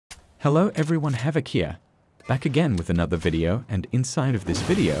Hello everyone, Havoc here, back again with another video, and inside of this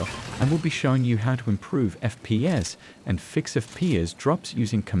video I will be showing you how to improve FPS and fix FPS drops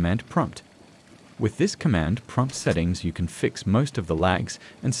using command prompt. With this command prompt settings you can fix most of the lags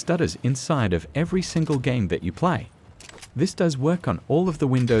and stutters inside of every single game that you play. This does work on all of the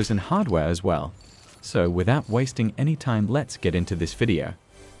Windows and hardware as well. So without wasting any time, let's get into this video.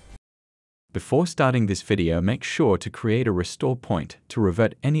 Before starting this video, make sure to create a restore point to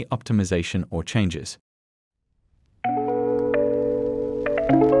revert any optimization or changes.